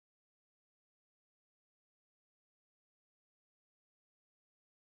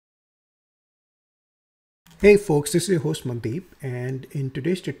Hey folks, this is your host Mandeep, and in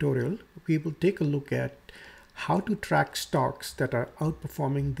today's tutorial, we will take a look at how to track stocks that are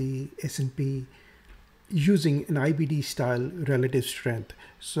outperforming the S&P using an IBD style relative strength.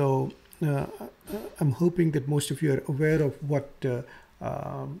 So I'm hoping that most of you are aware of what the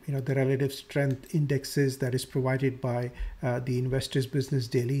relative strength index is that is provided by the Investors Business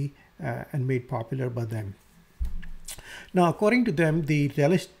Daily and made popular by them. Now, according to them, the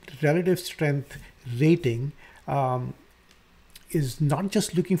relative strength rating is not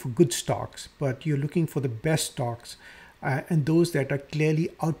just looking for good stocks, but you're looking for the best stocks and those that are clearly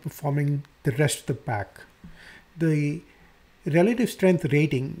outperforming the rest of the pack. The relative strength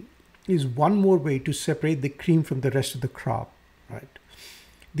rating is one more way to separate the cream from the rest of the crop, right?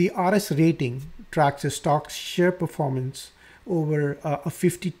 The RS rating tracks a stock's share performance over a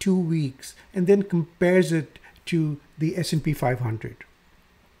 52 weeks and then compares it to the S&P 500.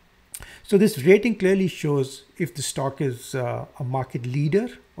 So this rating clearly shows if the stock is a market leader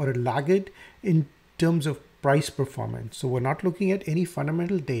or a laggard in terms of price performance. So we're not looking at any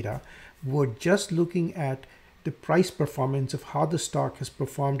fundamental data. We're just looking at the price performance of how the stock has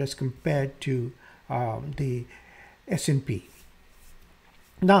performed as compared to the S&P.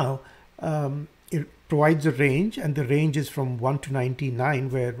 Now, it provides a range, and the range is from 1 to 99,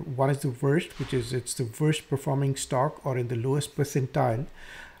 where 1 is the worst, which is it's the worst performing stock or in the lowest percentile,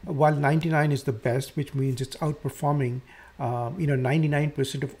 while 99 is the best, which means it's outperforming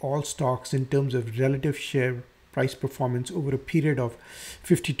 99% of all stocks in terms of relative share price performance over a period of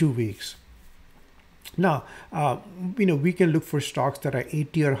 52 weeks. Now, we can look for stocks that are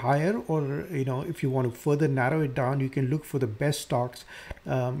 80 or higher, or, if you want to further narrow it down, you can look for the best stocks,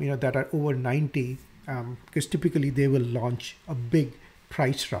 that are over 90, because typically they will launch a big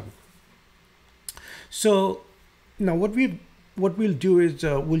price run. So now what we'll do is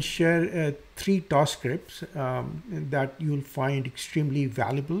we'll share 3 task scripts that you'll find extremely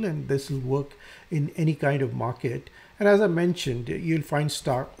valuable, and this will work in any kind of market. And as I mentioned, you'll find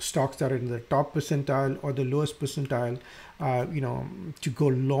stocks that are in the top percentile or the lowest percentile, to go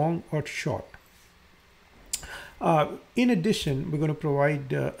long or short. In addition, we're going to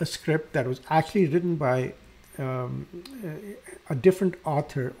provide a script that was actually written by a different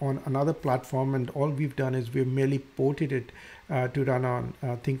author on another platform, and all we've done is we've merely ported it to run on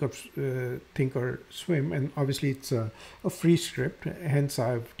Thinkorswim, and obviously it's a free script. Hence,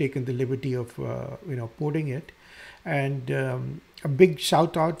 I've taken the liberty of porting it. And a big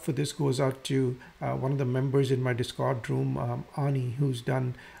shout out for this goes out to one of the members in my Discord room, Ani, who's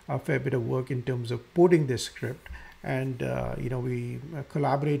done a fair bit of work in terms of porting this script. And we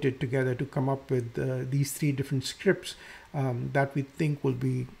collaborated together to come up with these 3 different scripts that we think will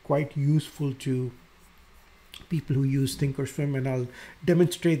be quite useful to people who use Thinkorswim, and I'll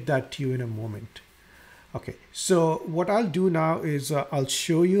demonstrate that to you in a moment. Okay, so what I'll do now is I'll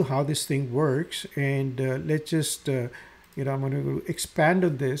show you how this thing works, and let's just, I'm going to expand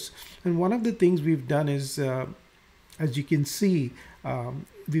on this. And one of the things we've done is, as you can see,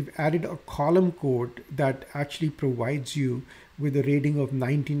 we've added a column code that actually provides you with a rating of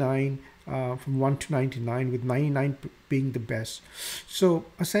 99 from 1 to 99, with 99 being the best. So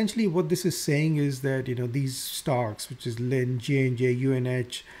essentially what this is saying is that, these stocks, which is Lin, J&J,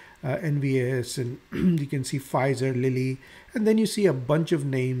 UNH, NVS, and you can see Pfizer, Lilly, and then you see a bunch of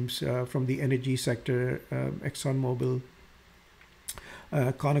names from the energy sector, ExxonMobil,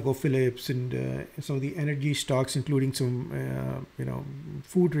 ConocoPhillips, and some of the energy stocks, including some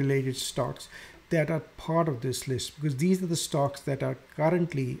food related stocks that are part of this list, because these are the stocks that are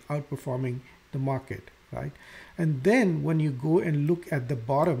currently outperforming the market, right? And then when you go and look at the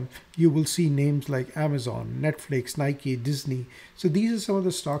bottom, you will see names like Amazon, Netflix, Nike, Disney. So these are some of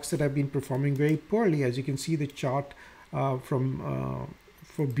the stocks that have been performing very poorly. As you can see the chart for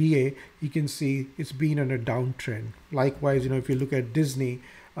BA, you can see it's been on a downtrend. Likewise, if you look at Disney,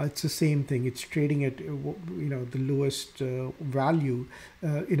 it's the same thing. It's trading at the lowest value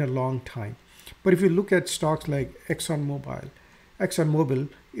in a long time. But if you look at stocks like ExxonMobil,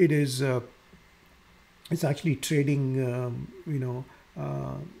 it is it's actually trading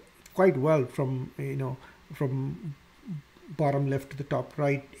quite well from from bottom left to the top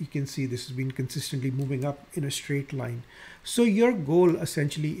right. You can see this has been consistently moving up in a straight line. So your goal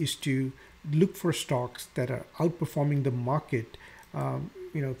essentially is to look for stocks that are outperforming the market.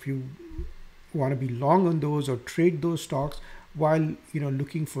 If you want to be long on those or trade those stocks, while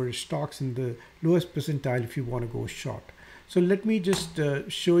looking for stocks in the lowest percentile if you want to go short. So let me just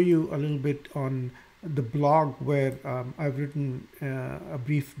show you a little bit on the blog where I've written a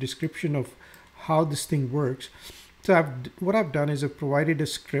brief description of how this thing works. So what I've done is I've provided a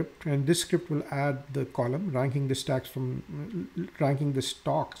script, and this script will add the column ranking the stocks from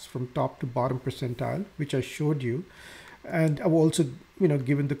top to bottom percentile, which I showed you. And I've also,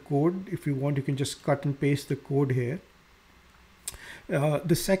 given the code. If you want, you can just cut and paste the code here.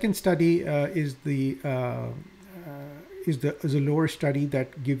 The second study is a lower study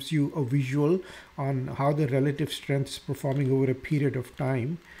that gives you a visual on how the relative strength is performing over a period of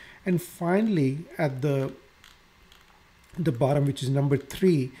time. And finally, at the bottom, which is number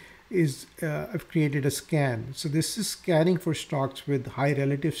 3, is I've created a scan. So this is scanning for stocks with high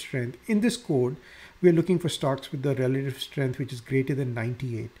relative strength. In this code, we're looking for stocks with the relative strength which is greater than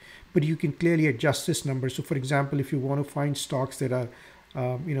 98. But you can clearly adjust this number. So for example, if you want to find stocks that are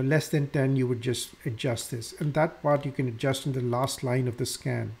less than 10, you would just adjust this. And that part you can adjust in the last line of the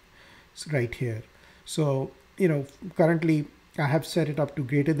scan. It's right here. So, currently I have set it up to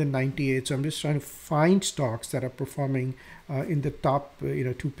greater than 98. So I'm just trying to find stocks that are performing in the top,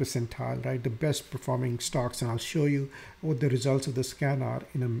 2 percentile, right? The best performing stocks. And I'll show you what the results of the scan are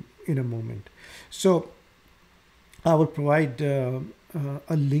in a moment. So I will provide a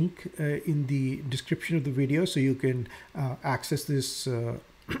link in the description of the video, so you can access this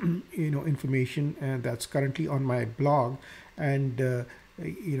information that's currently on my blog, and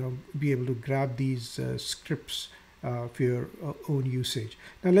be able to grab these scripts for your own usage.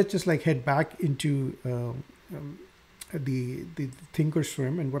 Now let's just head back into the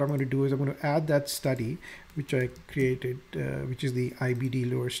Thinkorswim, and what I'm going to do is I'm going to add that study which I created, which is the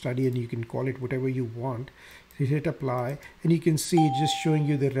IBD lower study, and you can call it whatever you want. You hit apply, and you can see it's just showing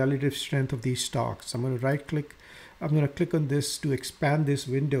you the relative strength of these stocks. I'm going to right click. I'm going to click on this to expand this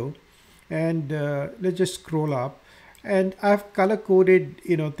window, and let's just scroll up. And I've color coded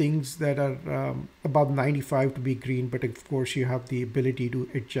things that are above 95 to be green, but of course you have the ability to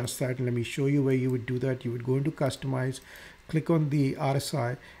adjust that. And let me show you where you would do that. You would go into customize, click on the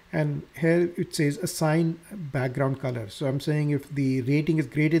RSI, and here it says assign background color. So I'm saying if the rating is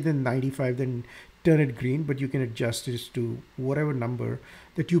greater than 95, then turn it green, but you can adjust it to whatever number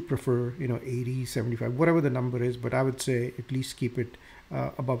that you prefer, 80, 75, whatever the number is, but I would say at least keep it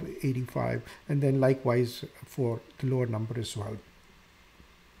above 85, and then likewise for the lower number as well.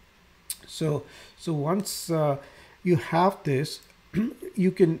 So once you have this,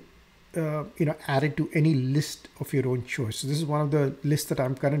 you can add it to any list of your own choice. So this is one of the lists that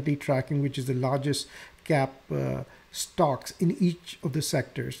I'm currently tracking, which is the largest cap stocks in each of the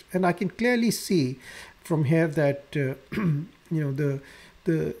sectors, and I can clearly see from here that the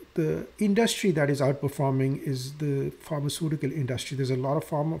industry that is outperforming is the pharmaceutical industry. There's a lot of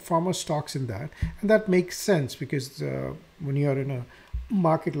pharma stocks in that, and that makes sense because when you are in a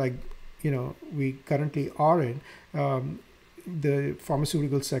market like we currently are in, the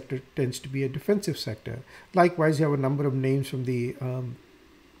pharmaceutical sector tends to be a defensive sector. Likewise, you have a number of names from the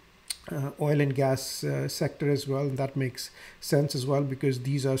oil and gas sector as well, and that makes sense as well because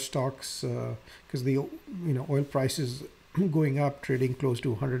these are stocks because the oil prices going up, trading close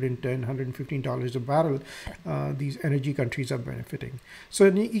to $110, $115 a barrel. These energy countries are benefiting. So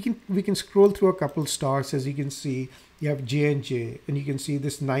we can scroll through a couple stocks. As you can see, you have J&J, and you can see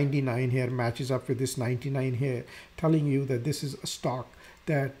this 99 here matches up with this 99 here, telling you that this is a stock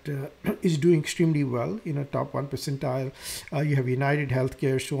that is doing extremely well, top 1 percentile. You have United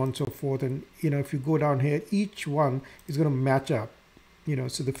Healthcare, so on and so forth. And, if you go down here, each one is going to match up.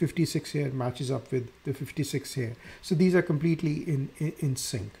 So the 56 here matches up with the 56 here. So these are completely in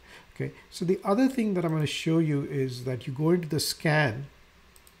sync. Okay. So the other thing that I'm going to show you is that you go into the scan,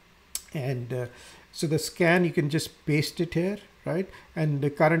 and so the scan, you can just paste it here, right?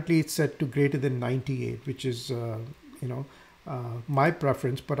 And currently it's set to greater than 98, which is, my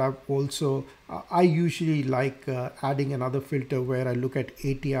preference, but I usually like adding another filter where I look at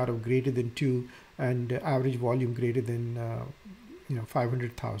ATR of greater than 2 and average volume greater than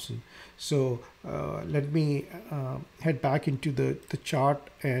 500,000. So let me head back into the chart,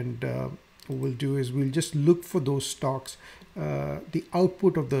 and what we'll do is we'll just look for those stocks, the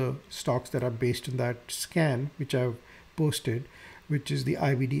output of the stocks that are based on that scan, which I've posted, which is the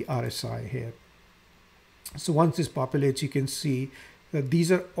IBD RSI here. So once this populates, you can see that these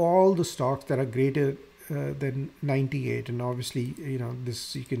are all the stocks that are greater than 98, and obviously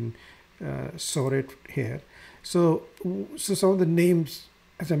this you can sort it here. So some of the names,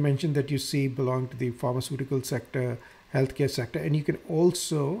 as I mentioned, that you see belong to the pharmaceutical sector, healthcare sector, and you can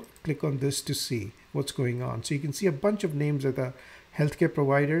also click on this to see what's going on. So you can see a bunch of names that are healthcare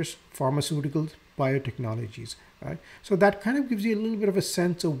providers, pharmaceuticals, biotechnologies, right? So that kind of gives you a little bit of a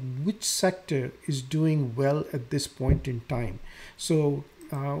sense of which sector is doing well at this point in time. So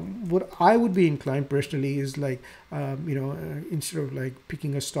what I would be inclined personally is like, instead of like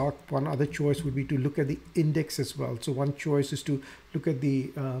picking a stock, one other choice would be to look at the index as well. So one choice is to look at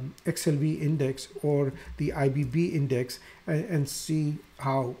the XLV index or the IBB index and see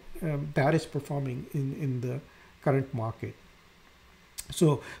how that is performing in the current market.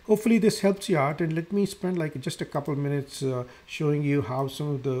 So hopefully this helps you out, and let me spend like just a couple minutes showing you how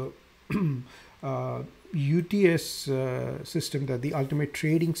some of the UTS system, that the ultimate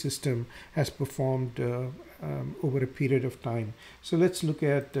trading system, has performed over a period of time. So let's look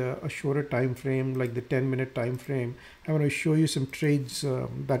at a shorter time frame, like the 10-minute time frame. I want to show you some trades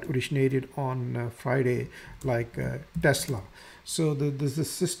that originated on Friday, like Tesla. So the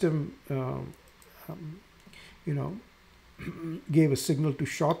system you know gave a signal to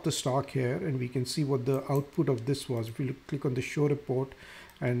short the stock here, and we can see what the output of this was. If you click on the show report,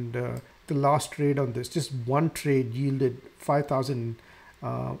 and the last trade on this, just one trade yielded 5,000,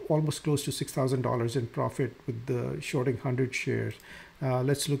 almost close to $6,000 in profit with the shorting 100 shares.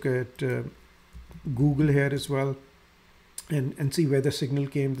 Let's look at Google here as well, and see where the signal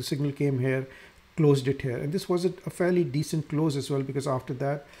came. The signal came here, closed it here, and this was a fairly decent close as well, because after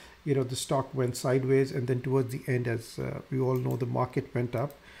that, the stock went sideways, and then towards the end, as we all know, the market went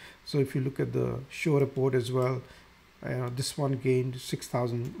up. So if you look at the show report as well, this one gained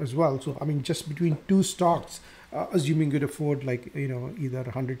 6,000 as well. So I mean, just between two stocks, assuming you'd afford like either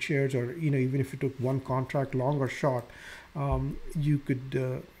 100 shares, or even if you took one contract long or short, you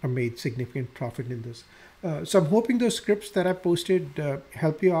could have made significant profit in this. So I'm hoping those scripts that I posted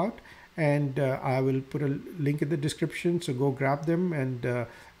help you out, and I will put a link in the description, so go grab them, and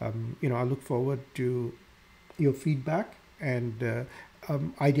I look forward to your feedback and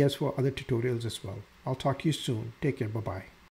ideas for other tutorials as well. I'll talk to you soon. Take care. Bye-bye.